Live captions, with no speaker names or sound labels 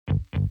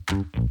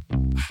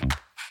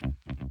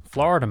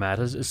Florida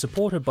Matters is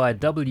supported by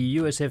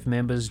WUSF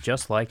members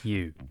just like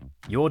you.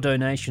 Your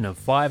donation of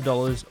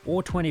 $5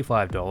 or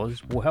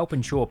 $25 will help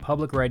ensure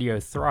public radio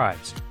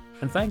thrives.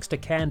 And thanks to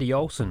Candy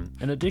Olson,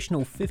 an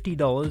additional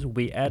 $50 will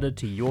be added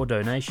to your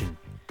donation.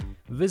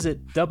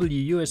 Visit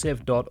wusf.org/match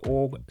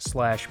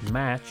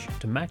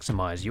to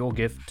maximize your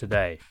gift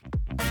today.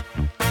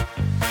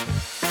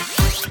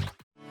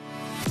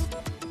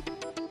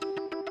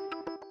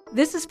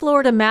 This is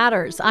Florida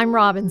Matters. I'm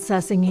Robin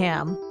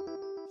Sussingham.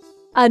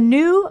 A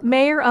new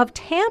mayor of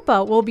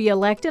Tampa will be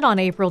elected on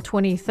April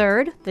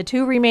 23rd. The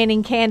two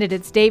remaining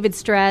candidates, David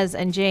Straz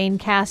and Jane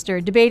Castor,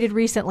 debated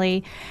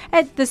recently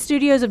at the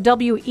studios of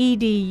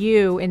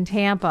WEDU in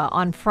Tampa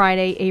on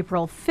Friday,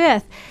 April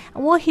 5th.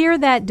 And we'll hear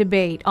that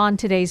debate on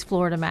today's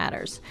Florida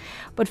Matters.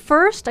 But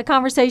first, a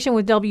conversation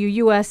with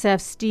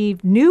WUSF's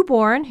Steve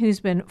Newborn, who's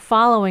been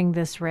following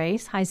this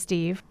race. Hi,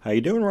 Steve. How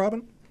you doing,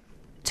 Robin?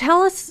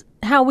 Tell us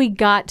how we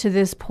got to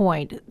this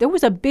point. There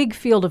was a big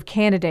field of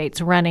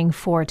candidates running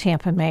for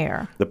Tampa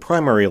mayor. The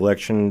primary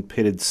election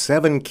pitted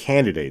 7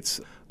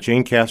 candidates.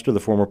 Jane Castor, the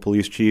former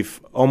police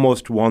chief,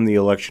 almost won the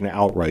election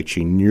outright.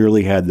 She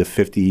nearly had the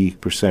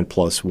 50%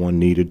 plus one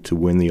needed to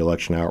win the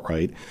election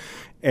outright.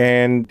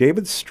 And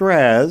David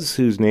Straz,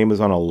 whose name is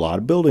on a lot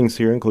of buildings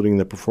here, including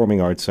the Performing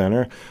Arts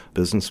Center,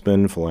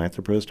 businessman,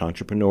 philanthropist,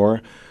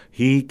 entrepreneur,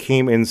 he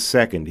came in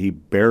second. He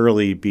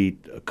barely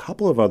beat a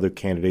couple of other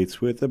candidates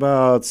with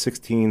about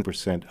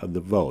 16% of the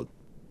vote.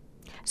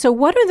 So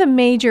what are the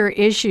major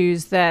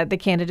issues that the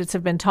candidates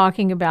have been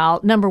talking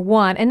about, number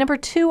one? And number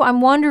two,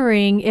 I'm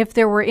wondering if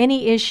there were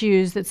any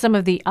issues that some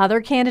of the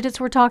other candidates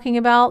were talking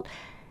about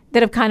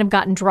that have kind of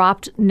gotten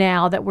dropped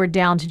now that we're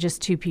down to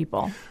just 2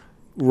 people.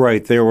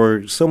 Right. There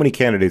were so many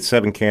candidates,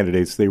 7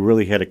 candidates. They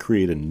really had to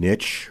create a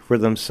niche for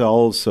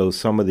themselves. So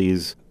some of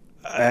these,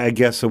 I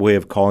guess a way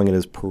of calling it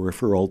is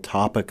peripheral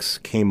topics,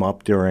 came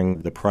up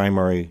during the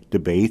primary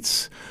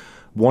debates.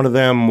 One of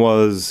them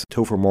was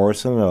Topher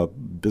Morrison, a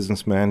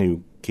businessman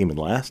who came in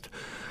last.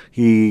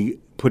 He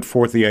put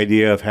forth the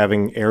idea of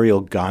having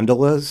aerial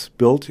gondolas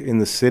built in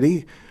the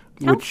city.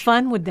 How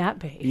fun would that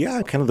be?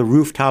 Yeah, kind of the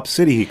rooftop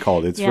city, he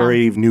called it. It's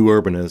very new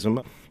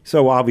urbanism.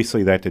 So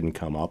obviously that didn't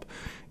come up.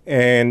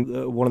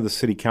 And one of the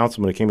city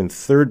councilmen who came in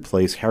third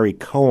place, Harry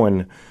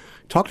Cohen,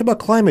 talked about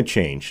climate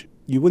change.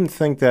 You wouldn't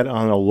think that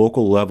on a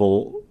local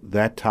level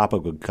that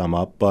topic would come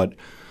up, but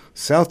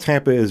South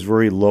Tampa is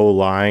very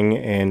low-lying,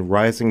 and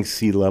rising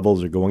sea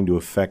levels are going to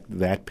affect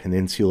that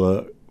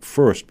peninsula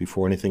first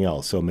before anything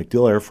else. So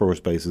MacDill Air Force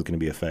Base is going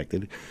to be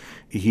affected.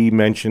 He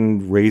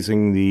mentioned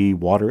raising the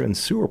water and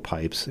sewer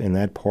pipes in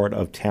that part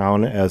of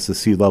town. As the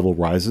sea level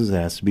rises, it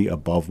has to be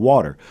above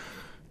water.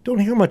 Don't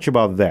hear much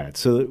about that.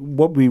 So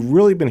what we've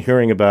really been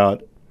hearing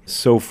about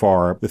so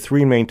far, the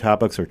 3 main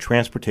topics are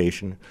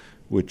transportation,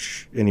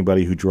 which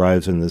anybody who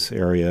drives in this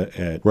area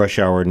at rush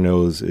hour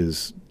knows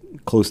is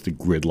close to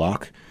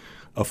gridlock.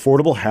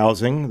 Affordable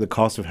housing. The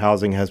cost of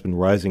housing has been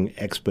rising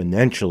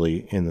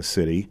exponentially in the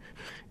city.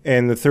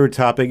 And the third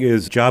topic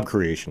is job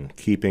creation,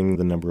 keeping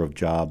the number of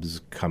jobs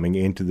coming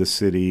into the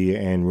city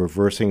and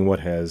reversing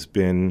what has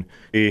been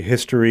a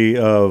history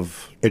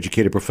of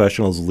educated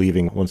professionals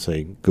leaving once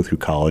they go through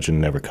college and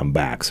never come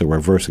back. So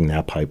reversing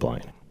that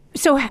pipeline.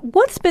 So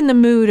what's been the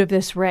mood of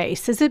this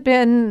race? Has it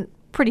been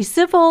pretty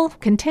civil,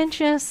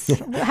 contentious?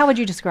 How would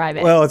you describe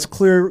it? Well, it's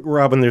clear,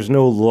 Robin, there's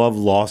no love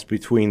lost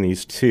between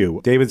these two.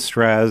 David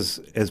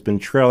Straz has been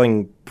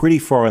trailing pretty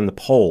far in the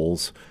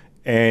polls,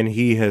 and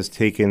he has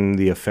taken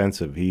the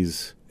offensive.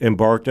 He's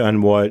embarked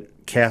on what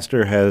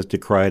Castor has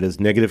decried as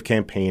negative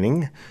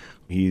campaigning.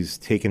 He's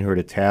taken her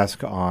to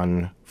task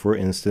on, for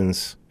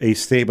instance, a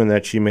statement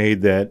that she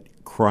made that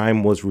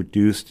crime was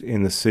reduced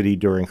in the city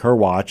during her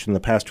watch in the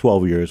past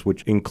 12 years,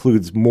 which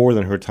includes more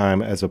than her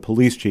time as a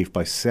police chief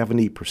by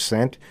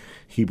 70%.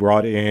 He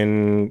brought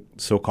in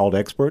so-called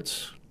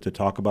experts to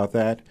talk about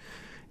that,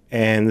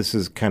 and this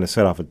is kind of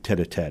set off a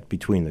tete-a-tete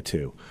between the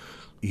two.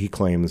 He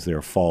claims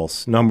they're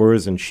false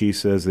numbers, and she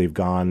says they've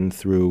gone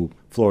through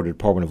Florida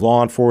Department of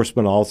Law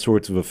Enforcement, all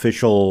sorts of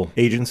official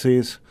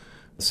agencies.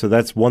 So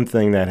that's one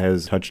thing that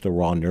has touched a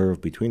raw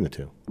nerve between the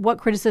two. What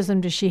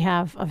criticism does she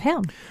have of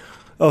him?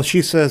 Oh,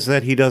 she says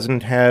that he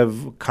doesn't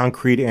have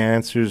concrete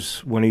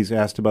answers when he's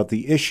asked about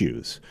the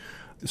issues.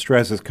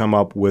 Straz has come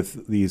up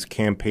with these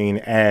campaign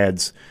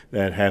ads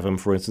that have him,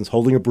 for instance,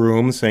 holding a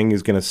broom, saying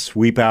he's going to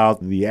sweep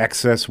out the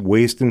excess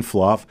waste and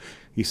fluff.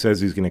 He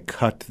says he's going to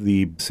cut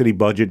the city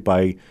budget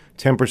by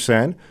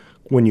 10%.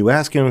 When you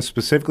ask him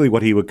specifically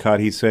what he would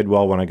cut, he said,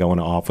 well, when I go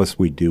into office,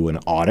 we do an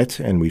audit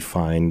and we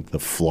find the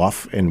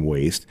fluff and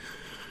waste.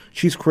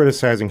 She's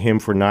criticizing him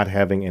for not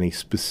having any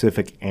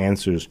specific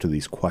answers to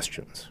these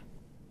questions.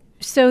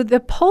 So the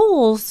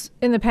polls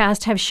in the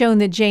past have shown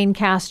that Jane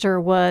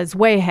Castor was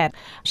way ahead.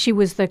 She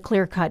was the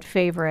clear-cut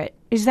favorite.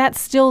 Is that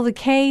still the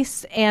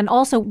case? And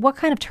also, what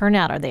kind of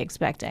turnout are they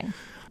expecting?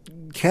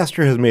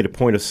 Castor has made a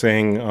point of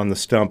saying on the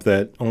stump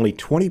that only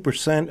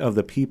 20% of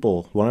the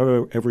people, 1 out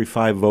of every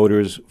 5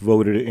 voters,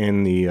 voted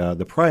in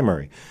the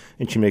primary.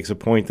 And she makes a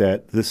point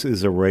that this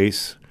is a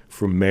race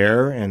for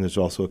mayor, and there's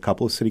also a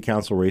couple of city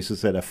council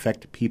races that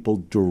affect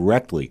people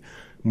directly,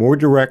 more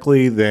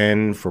directly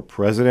than for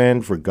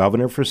president, for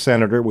governor, for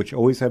senator, which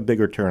always have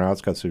bigger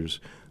turnouts because there's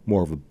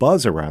more of a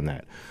buzz around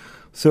that.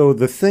 So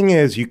the thing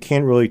is, you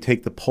can't really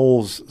take the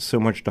polls so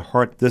much to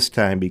heart this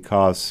time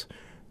because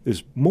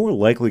there's more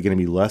likely going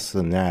to be less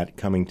than that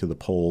coming to the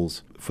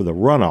polls for the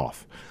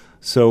runoff.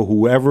 So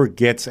whoever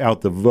gets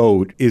out the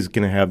vote is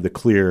going to have the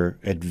clear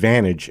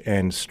advantage.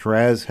 And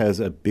Straz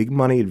has a big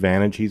money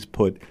advantage. He's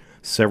put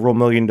several $1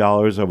 million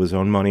of his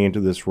own money into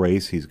this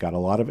race. He's got a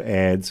lot of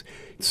ads.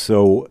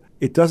 So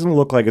it doesn't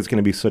look like it's going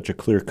to be such a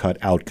clear-cut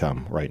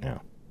outcome right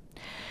now.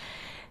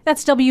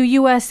 That's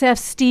WUSF's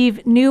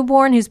Steve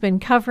Newborn, who's been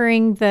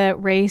covering the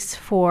race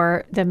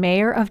for the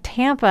mayor of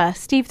Tampa.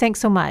 Steve, thanks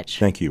so much.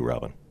 Thank you,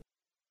 Robin.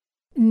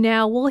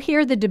 Now we'll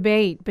hear the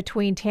debate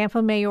between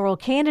Tampa mayoral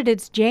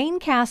candidates Jane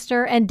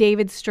Castor and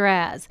David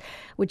Straz,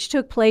 which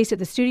took place at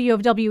the studio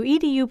of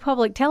WEDU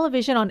Public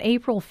Television on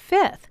April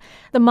 5th.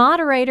 The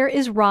moderator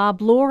is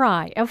Rob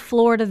Lurie of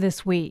Florida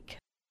This Week.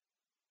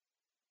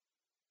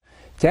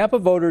 Tampa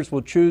voters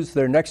will choose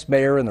their next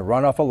mayor in the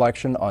runoff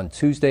election on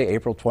Tuesday,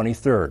 April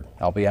 23rd.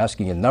 I'll be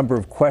asking a number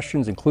of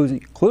questions,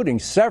 including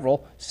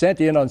several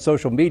sent in on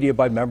social media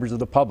by members of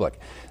the public.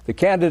 The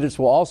candidates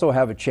will also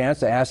have a chance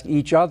to ask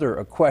each other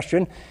a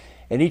question,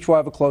 and each will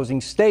have a closing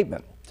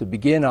statement. To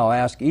begin, I'll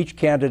ask each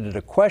candidate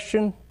a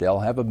question. They'll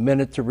have a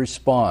minute to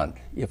respond.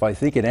 If I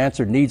think an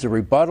answer needs a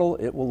rebuttal,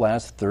 it will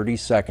last 30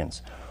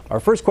 seconds.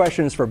 Our first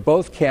question is for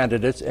both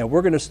candidates, and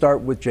we're going to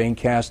start with Jane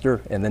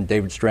Castor, and then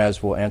David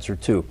Straz will answer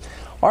too.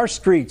 Our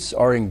streets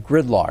are in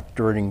gridlock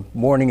during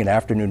morning and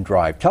afternoon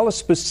drive. Tell us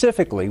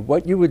specifically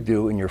what you would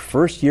do in your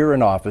first year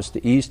in office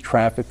to ease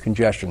traffic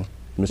congestion.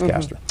 Ms.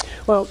 Castor.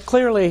 Well,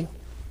 clearly,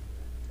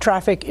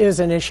 traffic is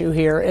an issue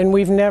here, and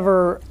we've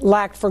never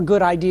lacked for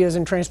good ideas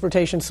and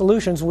transportation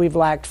solutions. We've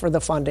lacked for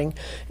the funding.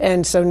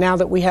 And so now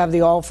that we have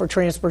the All for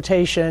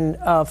Transportation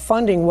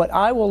funding, what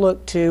I will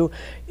look to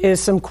is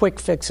some quick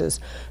fixes.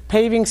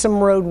 Paving some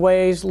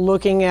roadways,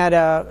 looking at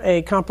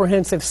a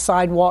comprehensive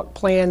sidewalk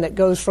plan that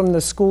goes from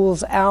the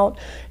schools out,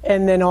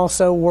 and then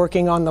also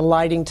working on the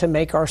lighting to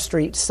make our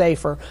streets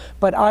safer.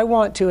 But I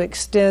want to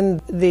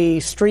extend the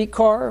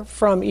streetcar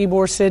from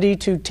Ybor City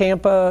to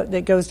Tampa,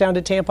 that goes down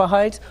to Tampa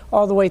Heights,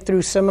 all the way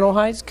through Seminole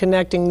Heights,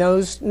 connecting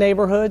those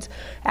neighborhoods,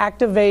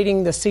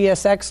 activating the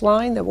CSX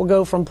line that will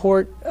go from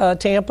Port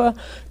Tampa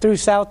through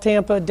South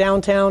Tampa,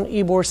 downtown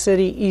Ybor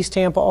City, East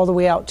Tampa, all the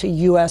way out to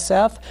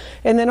USF.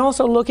 And then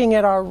also looking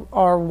at our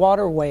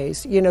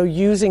waterways,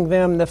 using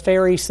them, the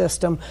ferry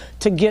system,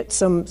 to get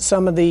some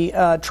of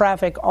the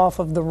traffic off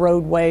of the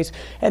roadways.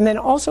 And then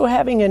also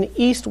having an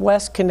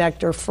east-west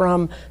connector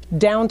from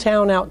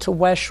downtown out to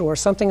West Shore,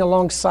 something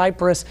along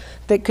Cypress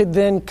that could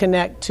then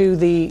connect to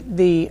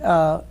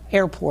the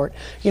airport.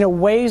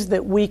 Ways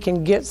that we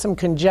can get some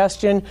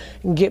congestion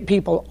and get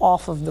people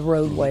off of the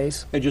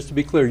roadways. And just to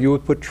be clear, you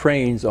would put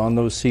trains on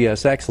those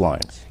CSX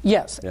lines?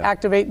 Yes, yeah.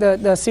 Activate the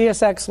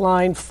CSX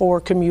line for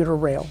commuter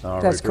rail.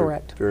 That's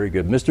correct. Very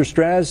good. Mr.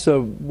 Straz,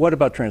 so what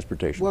about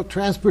transportation? Well,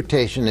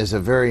 transportation is a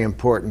very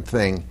important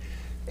thing,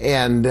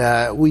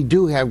 and we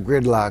do have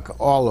gridlock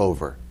all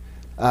over.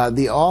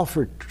 The All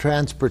for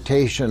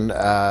Transportation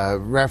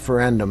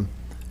referendum,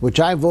 which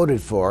I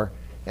voted for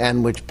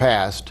and which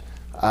passed,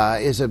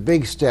 is a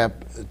big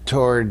step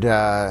toward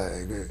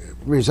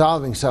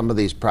resolving some of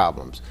these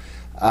problems.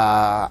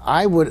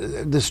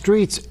 The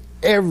streets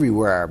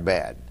everywhere are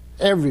bad.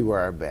 Everywhere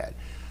are bad.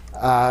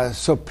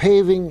 So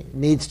paving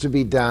needs to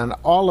be done.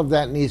 All of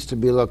that needs to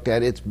be looked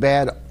at. It's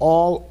bad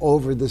all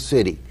over the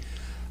city.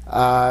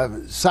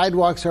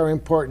 Sidewalks are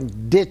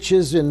important.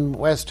 Ditches in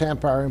West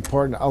Tampa are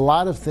important. A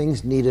lot of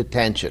things need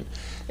attention.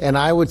 And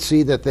I would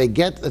see that they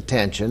get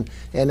attention.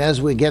 And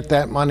as we get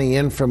that money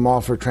in from All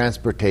for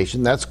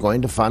Transportation, that's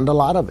going to fund a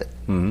lot of it.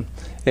 Mm-hmm.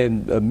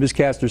 And Ms.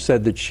 Castor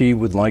said that she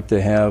would like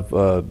to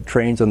have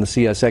trains on the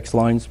CSX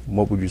lines.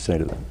 What would you say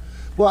to that?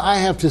 Well, I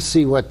have to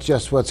see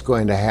what's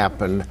going to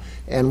happen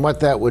and what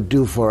that would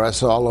do for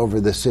us all over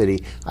the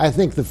city. I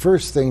think the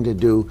first thing to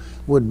do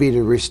would be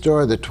to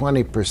restore the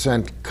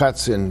 20%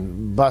 cuts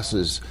in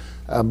bus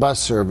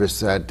service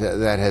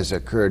that has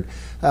occurred.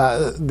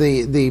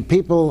 The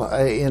people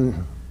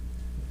in...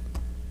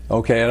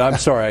 Okay, and I'm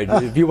sorry,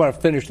 if you want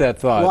to finish that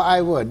thought. Well, I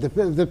would.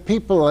 The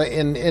people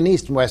in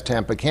East and West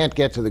Tampa can't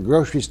get to the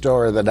grocery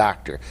store or the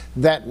doctor.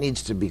 That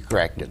needs to be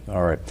corrected.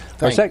 All right.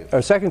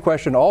 Our second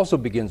question also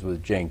begins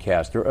with Jane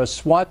Castor. A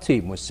SWAT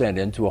team was sent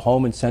into a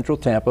home in central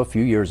Tampa a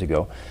few years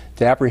ago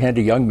to apprehend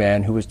a young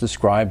man who was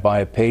described by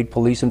a paid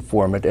police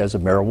informant as a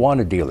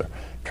marijuana dealer.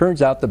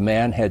 Turns out the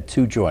man had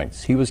 2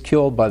 joints. He was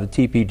killed by the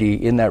TPD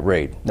in that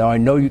raid. Now, I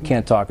know you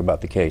can't talk about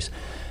the case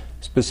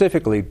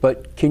specifically,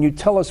 but can you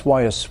tell us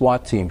why a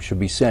SWAT team should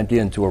be sent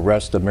in to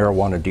arrest a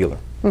marijuana dealer?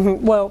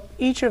 Mm-hmm. Well,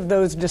 each of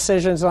those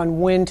decisions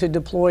on when to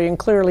deploy, and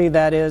clearly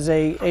that is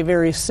a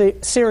very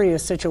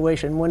serious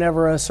situation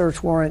whenever a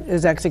search warrant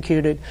is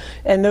executed,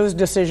 and those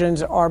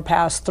decisions are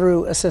passed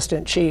through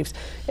assistant chiefs.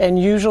 And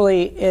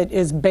usually it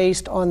is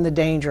based on the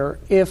danger.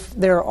 If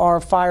there are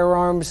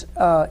firearms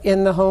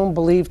in the home,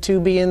 believed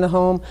to be in the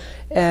home,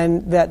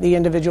 and that the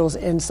individuals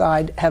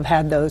inside have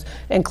had those.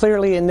 And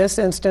clearly in this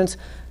instance,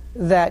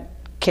 that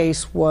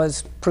case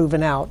was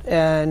proven out,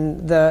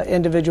 and the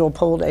individual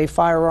pulled a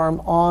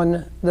firearm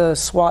on the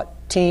SWAT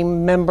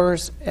team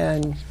members,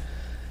 and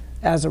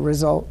as a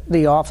result,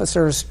 the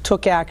officers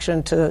took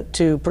action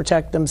to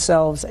protect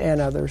themselves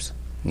and others.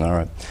 All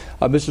right.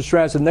 Mr.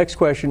 Straz, the next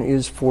question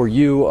is for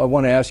you. I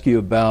want to ask you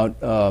about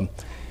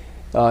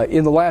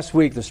in the last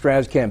week, the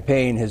Straz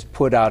campaign has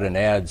put out an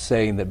ad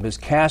saying that Ms.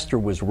 Castor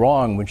was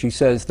wrong when she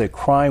says that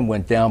crime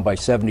went down by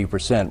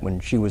 70%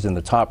 when she was in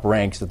the top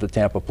ranks at the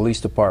Tampa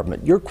Police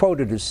Department. You're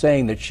quoted as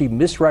saying that she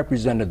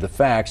misrepresented the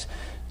facts.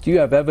 Do you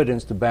have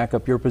evidence to back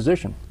up your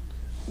position?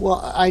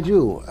 Well, I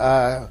do.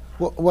 I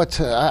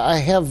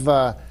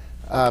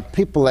have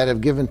people that have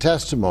given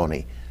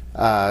testimony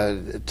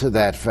to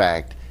that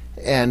fact.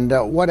 And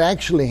what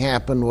actually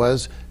happened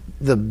was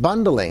the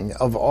bundling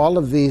of all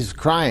of these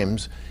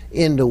crimes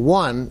into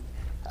one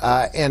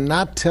and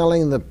not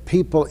telling the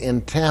people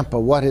in Tampa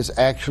what has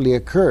actually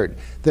occurred.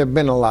 There have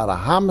been a lot of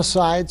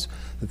homicides.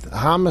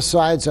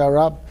 Homicides are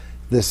up.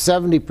 The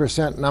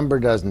 70% number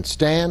doesn't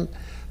stand.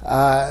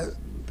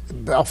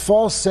 A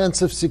false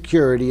sense of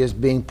security is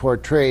being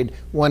portrayed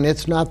when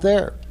it's not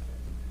there.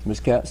 Ms.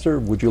 Castor,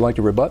 would you like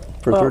to rebut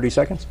for 30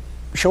 seconds?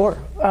 Sure.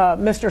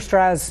 Mr.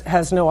 Straz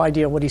has no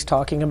idea what he's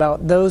talking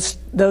about. Those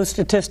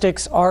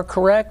statistics are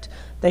correct.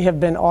 They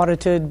have been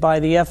audited by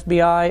the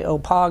FBI,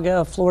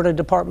 OPAGA, Florida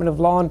Department of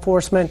Law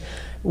Enforcement.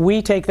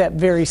 We take that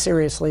very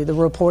seriously, the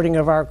reporting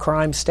of our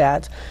crime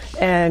stats.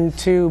 And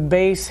to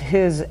base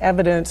his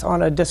evidence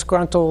on a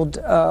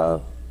disgruntled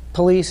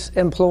police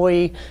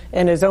employee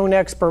and his own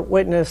expert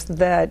witness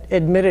that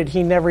admitted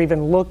he never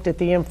even looked at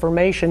the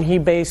information, he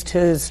based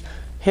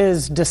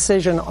his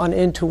decision on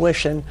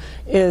intuition,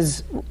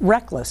 is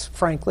reckless,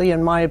 frankly,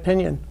 in my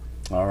opinion.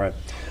 All right.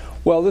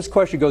 Well, this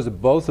question goes to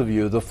both of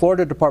you. The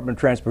Florida Department of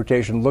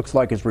Transportation looks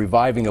like it's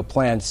reviving a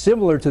plan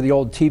similar to the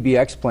old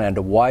TBX plan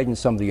to widen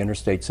some of the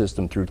interstate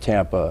system through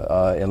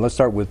Tampa. And let's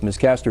start with Ms.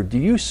 Castor. Do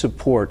you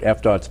support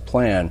FDOT's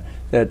plan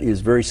that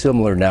is very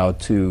similar now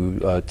to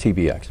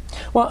TBX?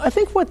 Well, I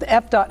think what the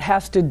FDOT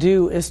has to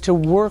do is to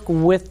work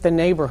with the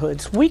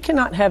neighborhoods. We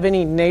cannot have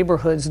any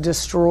neighborhoods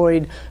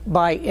destroyed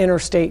by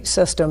interstate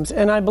systems.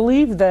 And I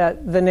believe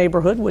that the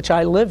neighborhood, which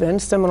I live in,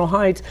 Seminole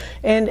Heights,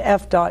 and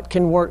FDOT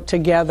can work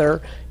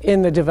together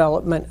in the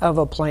development of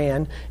a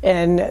plan.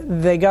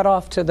 And they got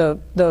off to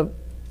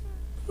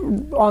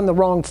on the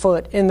wrong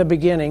foot in the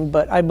beginning,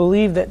 but I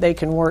believe that they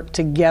can work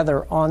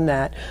together on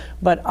that.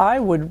 But I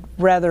would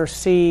rather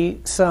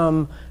see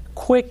some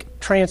quick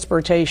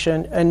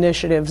transportation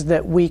initiatives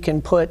that we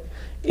can put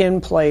in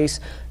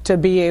place to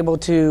be able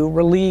to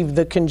relieve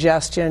the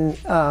congestion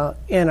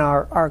in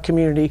our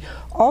community.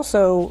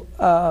 Also,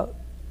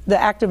 the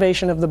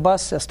activation of the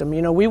bus system.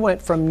 You know, we went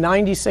from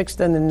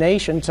 96th in the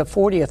nation to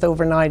 40th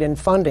overnight in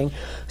funding.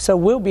 So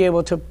we'll be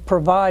able to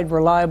provide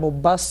reliable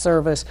bus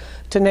service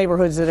to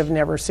neighborhoods that have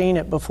never seen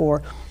it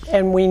before.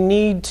 And we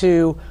need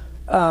to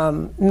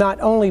not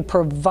only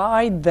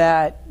provide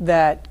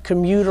that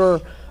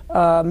commuter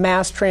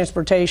mass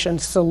transportation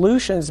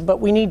solutions, but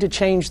we need to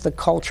change the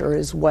culture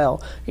as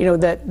well. You know,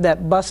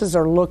 that buses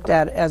are looked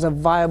at as a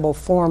viable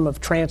form of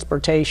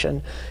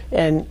transportation,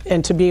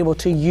 and to be able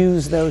to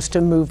use those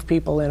to move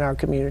people in our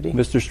community.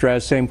 Mr.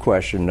 Straz, same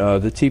question.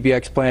 The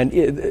TBX plan,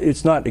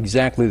 it's not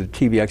exactly the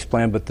TBX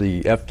plan, but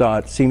the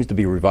FDOT seems to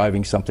be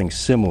reviving something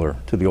similar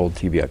to the old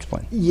TBX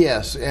plan.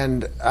 Yes,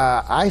 and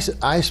I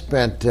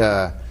spent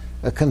a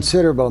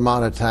considerable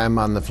amount of time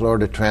on the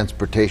Florida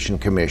Transportation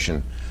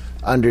Commission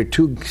under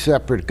two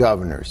separate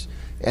governors.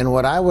 And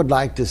what I would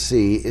like to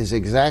see is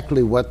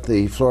exactly what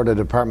the Florida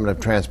Department of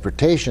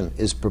Transportation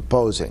is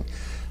proposing.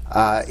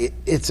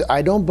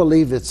 I don't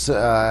believe it's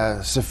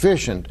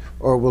sufficient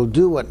or will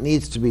do what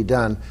needs to be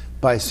done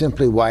by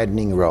simply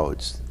widening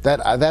roads.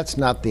 That's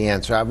not the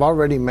answer. I've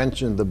already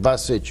mentioned the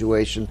bus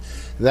situation.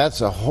 That's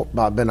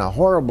been a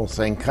horrible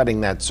thing,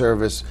 cutting that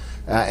service,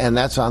 and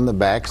that's on the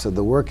backs of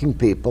the working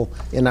people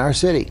in our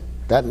city.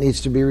 That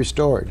needs to be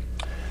restored.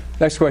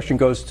 Next question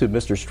goes to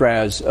Mr.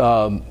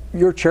 Straz.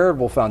 Your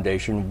charitable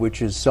foundation,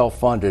 which is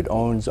self-funded,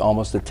 owns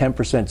almost a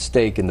 10%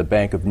 stake in the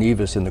Bank of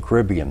Nevis in the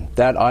Caribbean.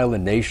 That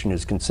island nation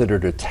is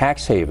considered a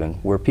tax haven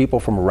where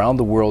people from around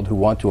the world who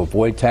want to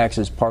avoid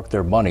taxes park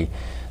their money.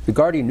 The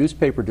Guardian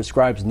newspaper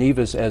describes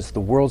Nevis as the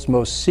world's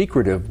most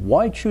secretive.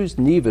 Why choose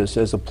Nevis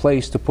as a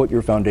place to put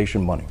your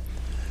foundation money?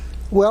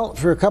 Well,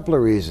 for a couple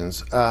of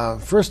reasons.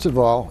 First of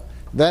all,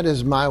 that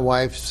is my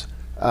wife's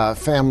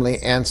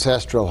family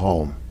ancestral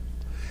home.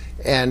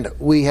 And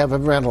we have a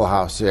rental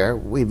house there.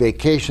 We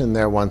vacation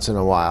there once in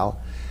a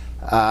while.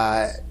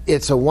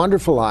 It's a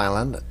wonderful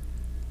island.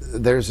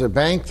 there's a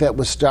bank that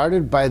was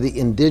started by the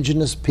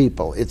indigenous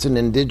people. It's an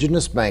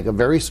indigenous bank, a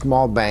very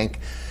small bank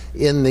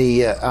on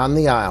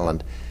the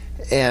island,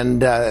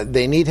 and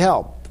they need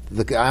help.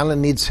 The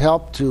island needs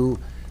help to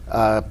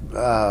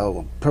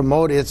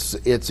promote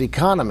its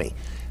economy,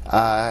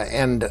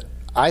 and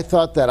I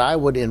thought that I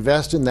would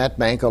invest in that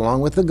bank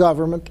along with the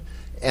government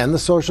and the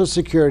Social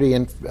Security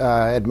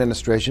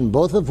Administration,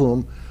 both of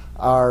whom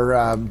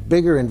are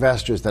bigger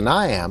investors than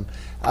I am,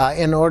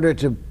 in order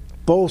to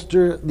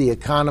bolster the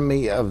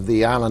economy of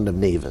the island of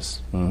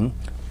Nevis. Mm-hmm.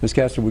 Ms.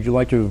 Castor, would you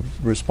like to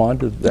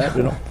respond to that?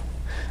 No,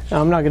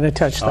 I'm not going to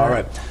touch that. All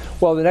right.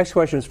 Well, the next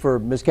question is for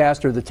Ms.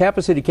 Castor. The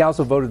Tampa City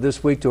Council voted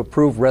this week to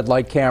approve red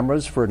light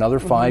cameras for another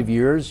 5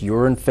 years.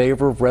 You're in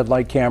favor of red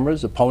light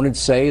cameras. Opponents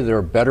say there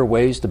are better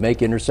ways to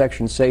make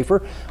intersections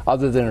safer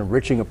other than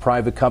enriching a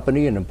private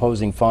company and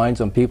imposing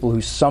fines on people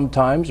who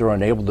sometimes are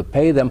unable to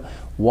pay them.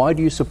 Why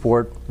do you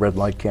support red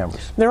light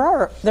cameras? There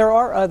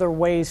are other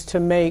ways to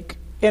make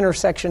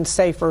intersections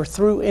safer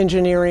through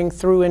engineering,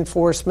 through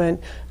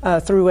enforcement,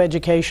 through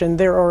education.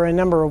 There are a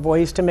number of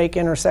ways to make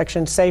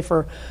intersections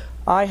safer.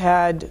 I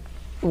had,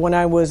 when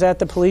I was at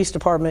the police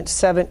department,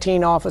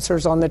 17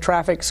 officers on the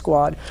traffic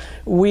squad.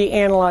 We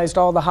analyzed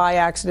all the high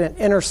accident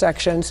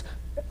intersections,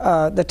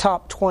 the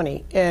top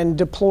 20, and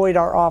deployed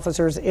our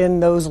officers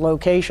in those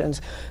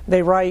locations.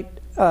 They write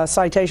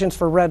citations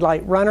for red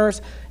light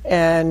runners,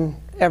 and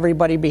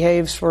everybody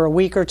behaves for a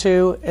week or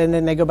two, and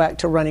then they go back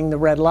to running the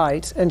red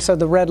lights. And so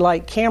the red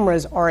light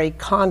cameras are a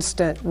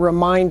constant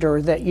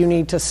reminder that you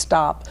need to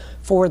stop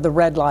for the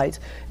red lights.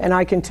 And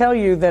I can tell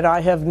you that I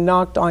have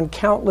knocked on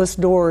countless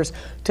doors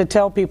to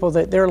tell people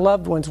that their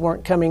loved ones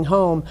weren't coming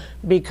home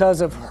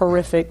because of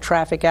horrific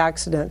traffic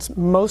accidents,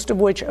 most of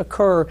which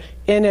occur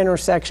in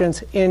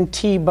intersections, in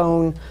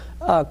T-bone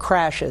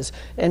crashes.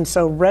 And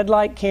so red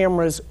light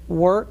cameras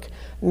work.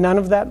 None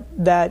of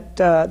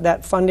that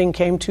funding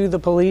came to the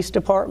police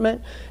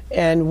department,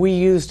 and we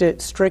used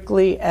it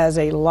strictly as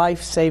a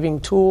life-saving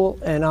tool,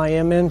 and I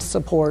am in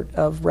support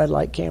of red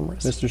light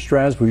cameras. Mr.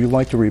 Straz, would you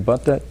like to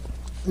rebut that?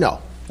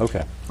 No.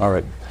 Okay. All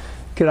right.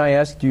 Can I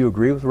ask, do you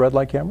agree with red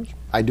light cameras?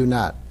 I do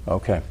not.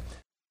 Okay.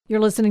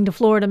 You're listening to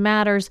Florida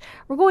Matters.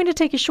 We're going to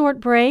take a short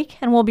break,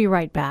 and we'll be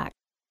right back.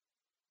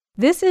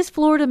 This is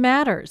Florida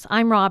Matters.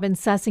 I'm Robin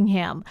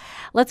Sessingham.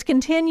 Let's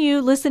continue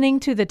listening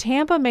to the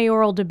Tampa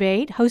mayoral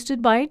debate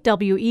hosted by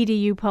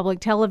WEDU Public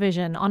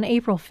Television on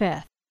April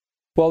 5th.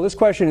 Well, this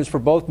question is for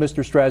both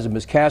Mr. Straz and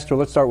Ms. Castor.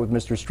 Let's start with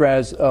Mr.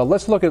 Straz.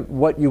 Let's look at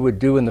what you would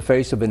do in the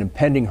face of an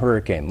impending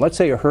hurricane. Let's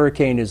say a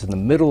hurricane is in the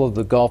middle of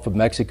the Gulf of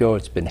Mexico.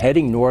 It's been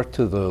heading north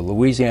to the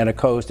Louisiana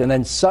coast, and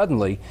then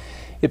suddenly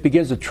it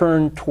begins to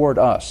turn toward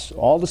us.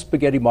 All the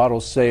spaghetti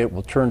models say it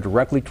will turn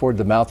directly toward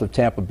the mouth of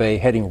Tampa Bay,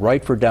 heading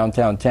right for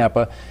downtown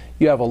Tampa.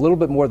 You have a little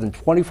bit more than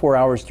 24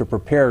 hours to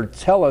prepare.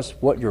 Tell us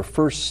what your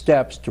first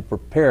steps to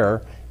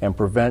prepare and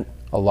prevent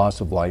a loss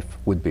of life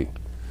would be.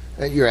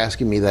 You're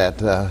asking me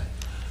that.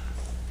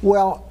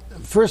 Well,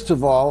 first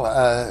of all,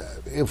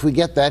 if we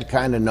get that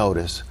kind of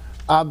notice,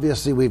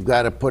 obviously we've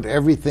got to put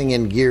everything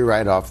in gear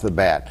right off the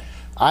bat.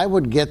 I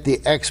would get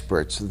the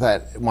experts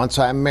that, once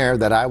I'm mayor,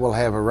 that I will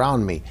have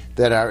around me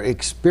that are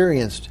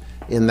experienced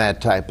in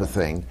that type of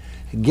thing,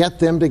 get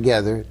them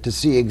together to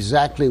see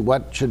exactly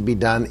what should be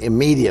done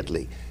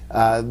immediately.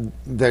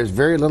 There's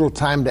very little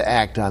time to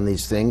act on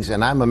these things,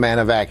 and I'm a man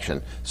of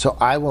action. So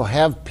I will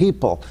have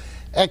people,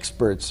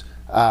 experts,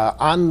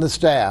 on the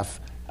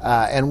staff,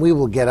 and we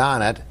will get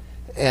on it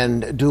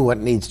and do what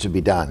needs to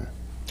be done.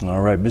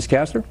 All right. Ms.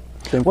 Castor?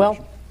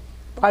 Well,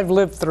 I've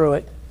lived through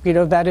it. You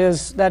know, that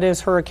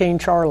is Hurricane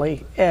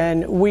Charlie,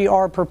 and we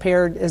are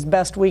prepared as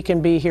best we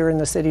can be here in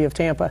the city of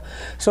Tampa.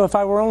 So if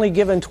I were only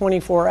given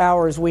 24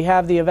 hours, we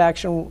have the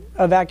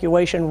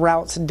evacuation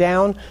routes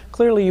down.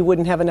 Clearly, you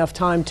wouldn't have enough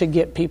time to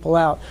get people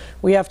out.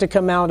 We have to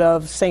come out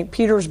of St.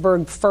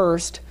 Petersburg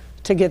first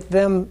to get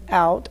them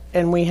out,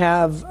 and we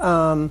have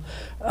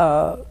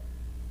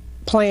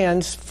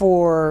plans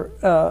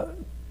for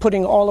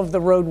putting all of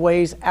the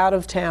roadways out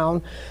of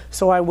town.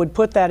 So I would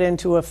put that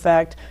into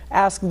effect,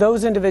 ask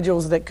those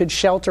individuals that could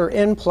shelter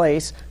in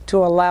place to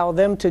allow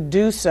them to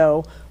do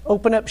so,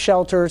 open up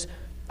shelters,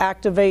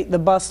 activate the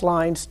bus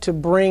lines to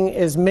bring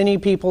as many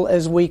people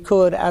as we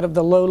could out of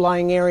the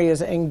low-lying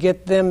areas and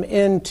get them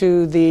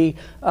into the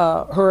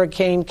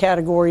Hurricane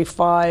Category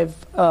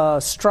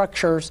 5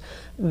 structures,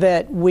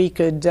 that we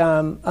could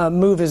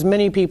move as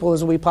many people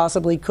as we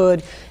possibly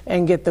could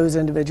and get those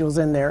individuals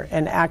in there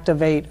and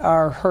activate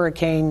our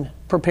hurricane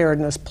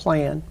preparedness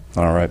plan.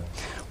 All right.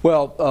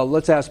 Well,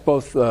 let's ask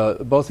both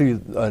of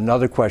you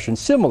another question,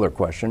 similar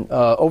question.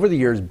 Over the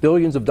years,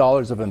 billions of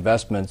dollars of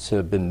investments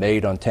have been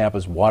made on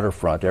Tampa's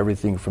waterfront,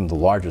 everything from the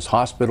largest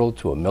hospital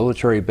to a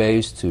military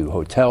base to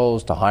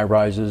hotels to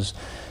high-rises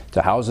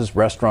to houses,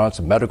 restaurants,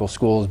 medical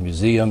schools,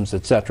 museums,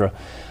 etc.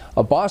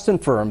 A Boston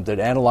firm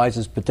that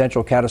analyzes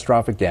potential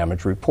catastrophic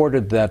damage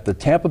reported that the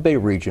Tampa Bay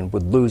region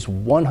would lose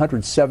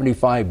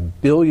 $175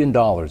 billion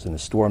in a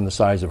storm the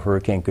size of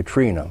Hurricane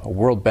Katrina. A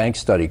World Bank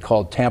study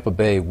called Tampa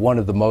Bay one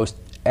of the most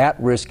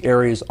at-risk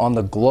areas on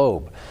the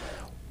globe.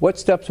 What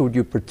steps would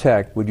you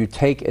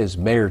take as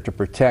mayor to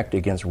protect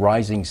against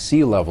rising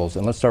sea levels?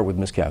 And let's start with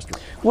Ms. Castor.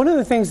 One of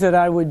the things that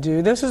I would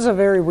do, this is a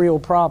very real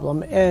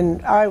problem,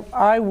 and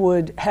I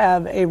would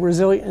have a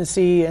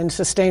resiliency and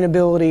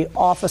sustainability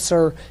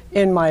officer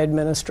in my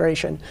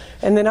administration.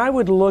 And then I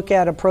would look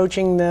at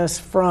approaching this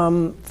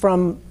from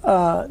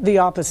the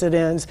opposite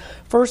ends.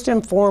 First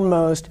and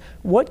foremost,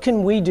 what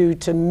can we do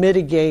to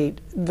mitigate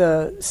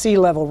the sea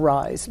level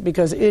rise?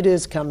 Because it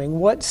is coming.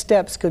 What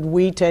steps could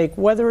we take,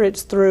 whether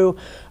it's through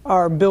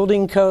our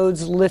building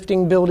codes,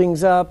 lifting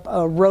buildings up,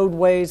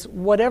 roadways,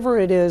 whatever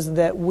it is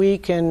that we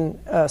can,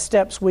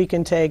 steps we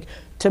can take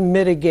to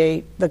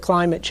mitigate the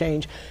climate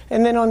change.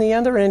 And then on the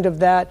other end of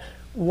that,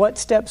 what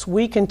steps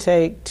we can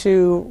take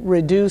to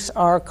reduce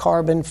our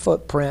carbon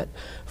footprint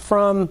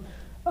from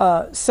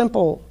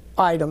simple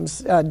items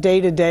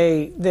day to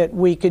day that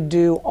we could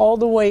do, all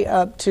the way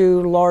up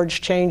to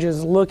large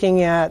changes,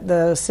 looking at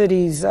the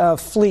city's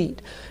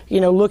fleet,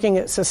 looking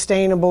at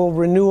sustainable,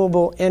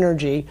 renewable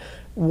energy,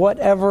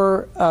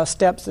 whatever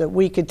steps that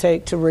we could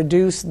take to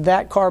reduce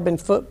that carbon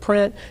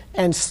footprint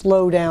and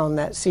slow down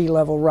that sea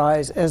level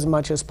rise as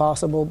much as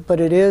possible. But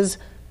it is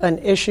an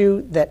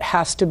issue that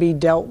has to be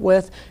dealt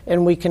with,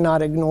 and we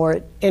cannot ignore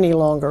it any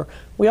longer.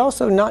 We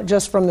also, not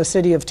just from the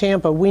city of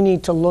Tampa, we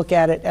need to look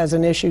at it as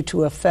an issue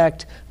to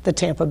affect the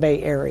Tampa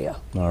Bay area.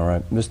 All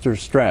right. Mr.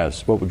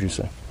 Straz, what would you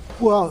say?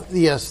 Well,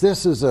 yes,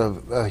 this is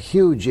a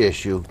huge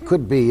issue.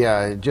 Could be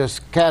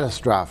just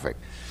catastrophic.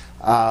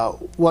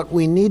 What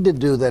we need to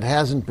do that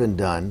hasn't been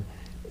done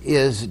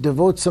is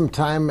devote some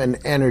time and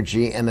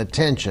energy and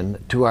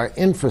attention to our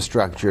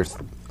infrastructure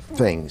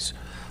things.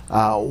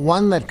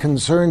 One that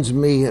concerns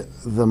me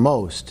the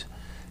most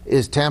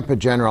is Tampa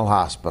General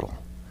Hospital,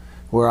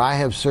 where I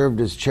have served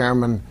as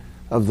chairman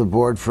of the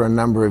board for a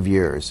number of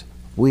years.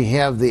 We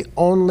have the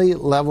only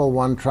level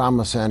 1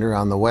 trauma center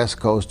on the west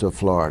coast of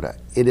Florida.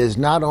 It is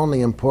not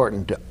only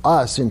important to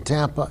us in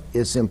Tampa,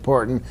 it's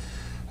important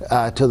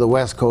to the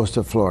west coast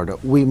of Florida.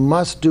 We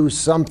must do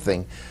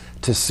something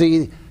to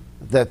see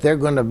that they're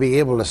going to be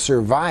able to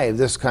survive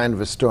this kind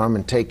of a storm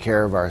and take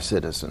care of our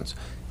citizens.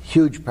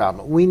 Huge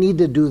problem. We need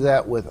to do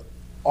that with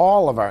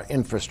all of our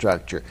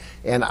infrastructure,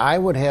 and I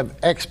would have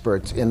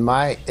experts in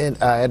my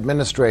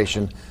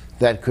administration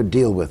that could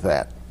deal with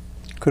that.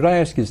 Could I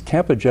ask, is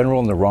Tampa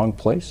General in the wrong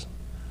place?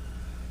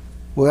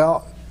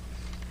 Well,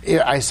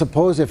 I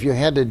suppose if you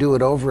had to do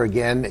it over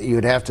again,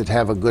 you'd have to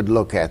have a good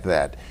look at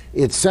that.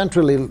 It's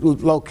centrally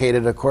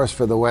located, of course,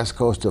 for the west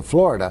coast of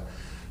Florida,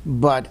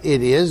 but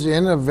it is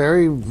in a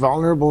very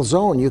vulnerable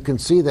zone. You can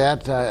see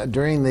that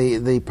during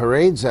the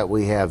parades that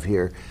we have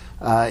here.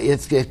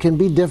 It can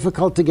be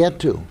difficult to get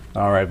to.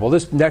 All right. Well,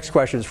 this next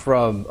question is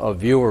from a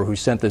viewer who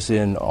sent this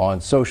in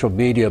on social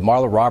media.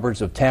 Marla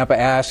Roberts of Tampa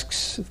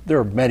asks, there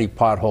are many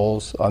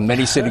potholes on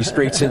many city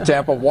streets in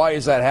Tampa. Why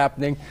is that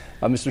happening?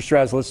 Mr.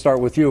 Straz, let's start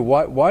with you.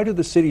 Why do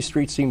the city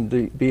streets seem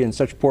to be in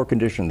such poor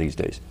condition these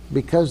days?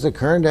 Because the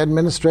current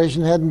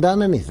administration hadn't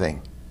done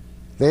anything.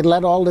 They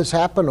let all this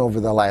happen over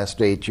the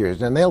last 8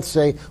 years, and they'll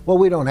say, well,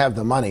 we don't have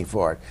the money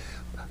for it.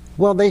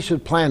 Well, they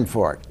should plan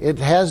for it. It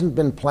hasn't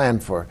been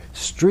planned for.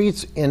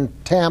 Streets in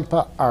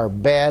Tampa are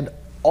bad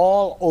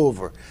all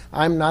over.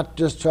 I'm not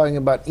just talking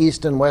about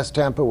East and West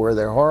Tampa where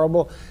they're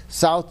horrible.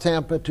 South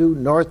Tampa too,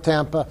 North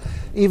Tampa,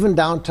 even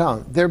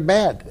downtown. They're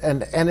bad,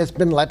 and it's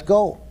been let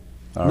go.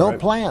 No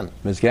plan.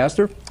 Ms.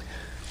 Castor?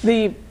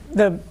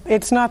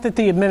 It's not that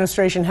the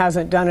administration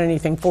hasn't done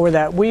anything for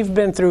that. We've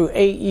been through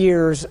 8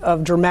 years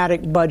of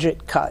dramatic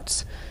budget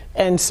cuts.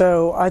 And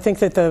so I think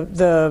that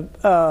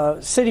the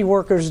city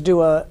workers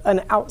do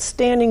an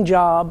outstanding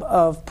job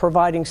of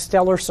providing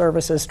stellar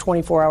services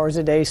 24 hours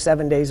a day,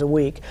 7 days a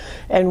week.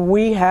 And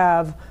we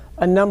have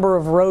a number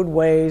of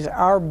roadways.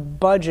 Our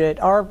budget,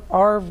 our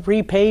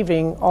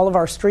repaving, all of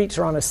our streets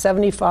are on a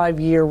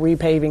 75-year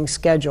repaving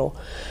schedule.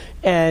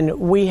 And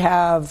we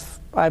have,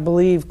 I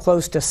believe,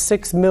 close to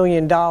 $6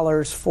 million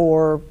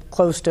for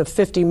close to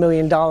 $50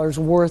 million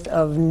worth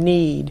of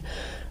need.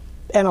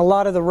 And a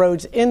lot of the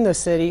roads in the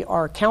city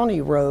are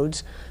county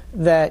roads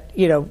that,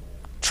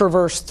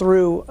 traverse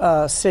through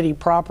city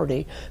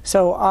property.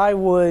 So I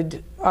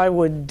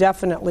would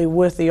definitely,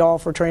 with the All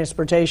for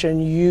Transportation,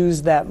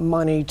 use that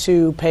money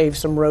to pave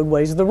some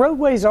roadways. The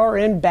roadways are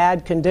in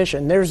bad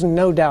condition. There's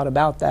no doubt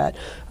about that.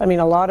 I mean,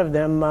 a lot of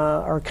them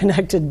are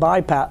connected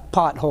by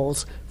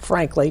potholes,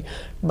 frankly.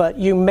 But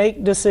you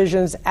make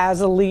decisions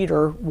as a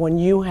leader when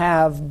you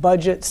have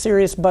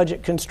serious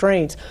budget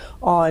constraints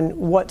on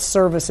what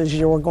services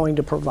you're going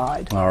to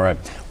provide. All right.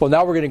 Well,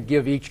 now we're going to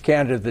give each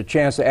candidate the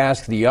chance to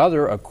ask the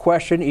other a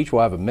question. Each will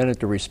have a minute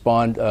to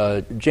respond.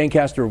 Jane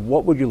Castor,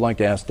 what would you like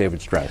to ask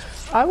David Straz?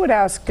 I would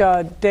ask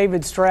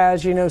David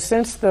Straz,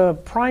 since the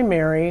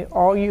primary,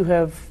 all you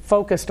have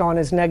focused on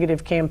is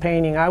negative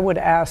campaigning. I would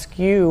ask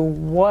you,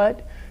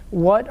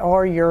 what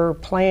are your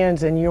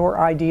plans and your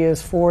ideas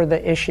for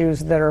the issues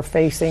that are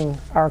facing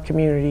our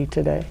community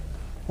today?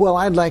 Well,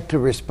 I'd like to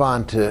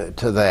respond to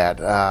that.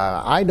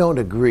 I don't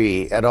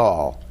agree at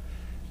all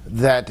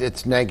that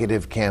it's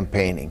negative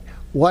campaigning.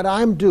 What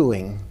I'm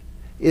doing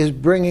is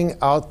bringing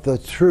out the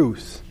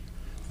truth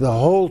the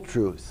whole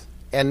truth,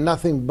 and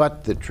nothing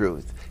but the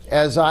truth,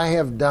 as I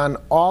have done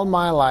all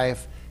my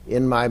life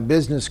in my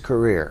business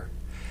career.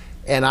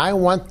 And I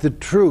want the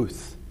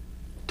truth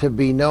to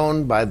be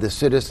known by the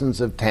citizens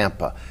of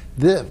Tampa.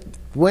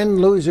 Win,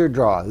 lose, or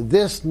draw,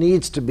 this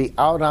needs to be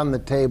out on the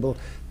table.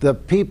 The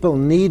people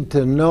need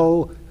to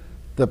know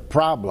the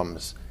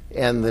problems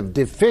and the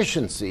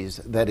deficiencies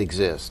that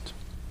exist.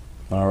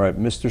 All right,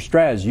 Mr.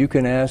 Straz, you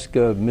can ask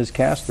Ms.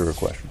 Castor a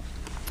question.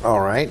 All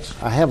right,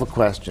 I have a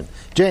question.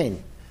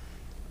 Jane,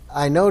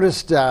 I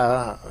noticed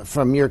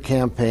from your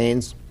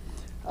campaigns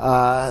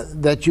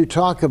that you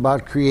talk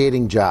about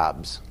creating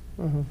jobs.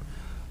 Mm-hmm.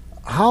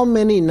 How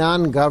many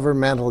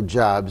non-governmental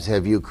jobs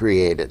have you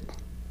created?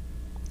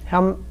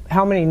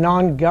 How many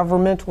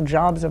non-governmental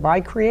jobs have I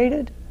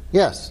created?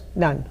 Yes.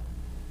 None.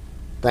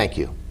 Thank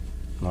you.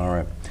 All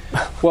right.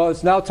 Well,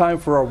 it's now time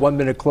for our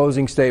 1-minute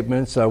closing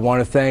statements. I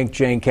want to thank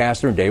Jane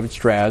Castor and David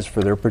Straz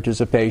for their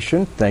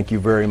participation. Thank you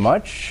very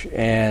much.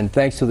 And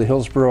thanks to the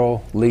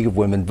Hillsborough League of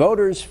Women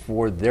Voters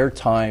for their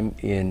time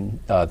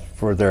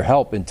for their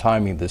help in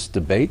timing this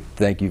debate.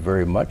 Thank you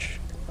very much.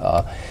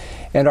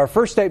 And our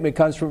first statement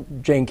comes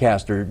from Jane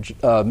Castor.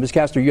 Ms.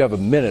 Castor, you have a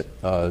minute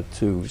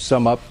to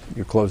sum up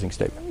your closing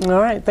statement.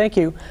 All right, thank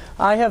you.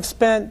 I have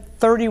spent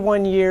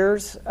 31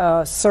 years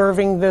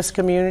serving this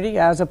community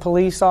as a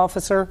police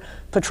officer,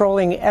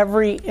 patrolling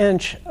every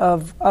inch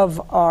of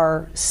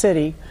our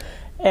city.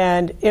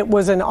 And it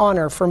was an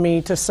honor for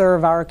me to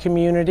serve our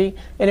community,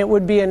 and it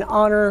would be an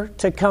honor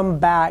to come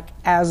back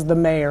as the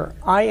mayor.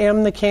 I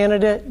am the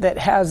candidate that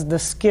has the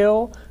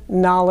skill,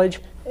 knowledge,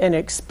 and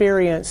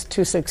experience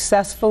to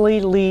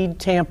successfully lead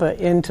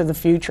Tampa into the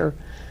future.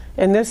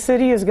 And this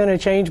city is going to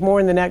change more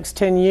in the next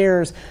 10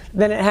 years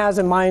than it has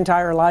in my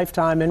entire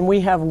lifetime. And we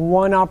have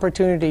one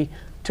opportunity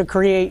to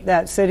create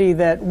that city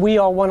that we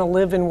all want to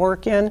live and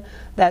work in,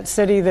 that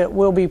city that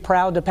we'll be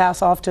proud to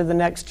pass off to the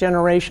next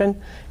generation.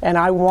 And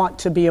I want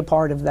to be a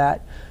part of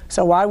that.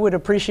 So I would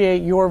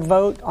appreciate your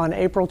vote on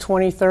April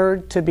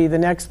 23rd to be the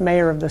next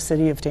mayor of the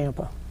city of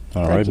Tampa.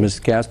 All right, Ms.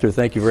 Castor,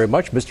 thank you very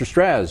much. Mr.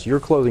 Straz, your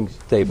closing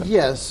statement.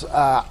 Yes,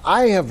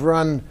 I have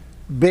run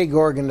big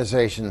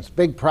organizations,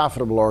 big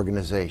profitable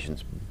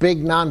organizations,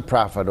 big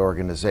nonprofit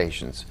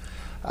organizations.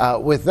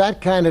 With that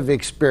kind of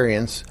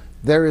experience,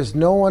 there is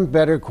no one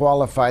better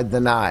qualified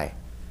than I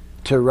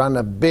to run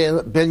a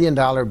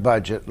billion-dollar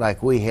budget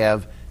like we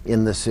have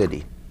in the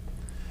city.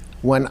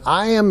 When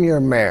I am your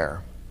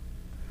mayor,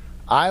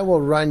 I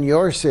will run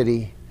your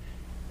city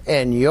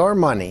and your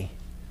money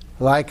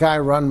like I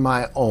run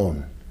my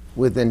own,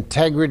 with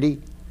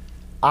integrity,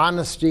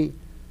 honesty,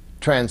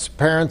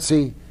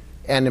 transparency,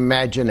 and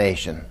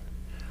imagination.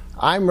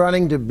 I'm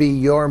running to be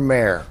your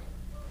mayor.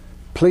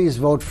 Please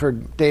vote for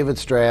David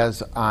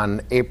Straz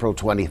on April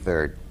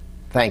 23rd.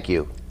 Thank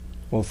you.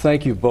 Well,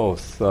 thank you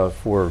both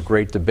for a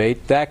great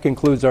debate. That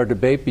concludes our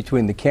debate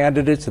between the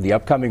candidates of the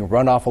upcoming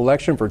runoff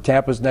election for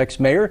Tampa's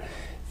next mayor.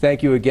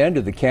 Thank you again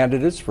to the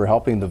candidates for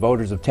helping the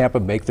voters of Tampa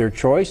make their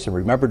choice. And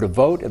remember to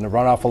vote in the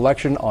runoff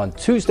election on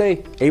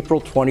Tuesday, April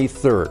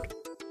 23rd.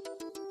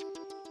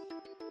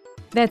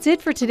 That's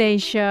it for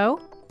today's show.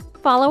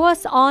 Follow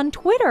us on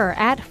Twitter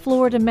at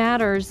Florida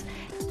Matters.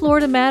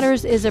 Florida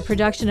Matters is a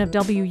production of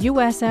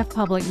WUSF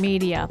Public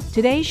Media.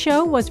 Today's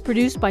show was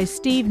produced by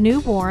Steve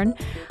Newborn.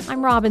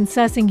 I'm Robin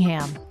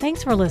Sessingham.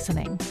 Thanks for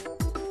listening.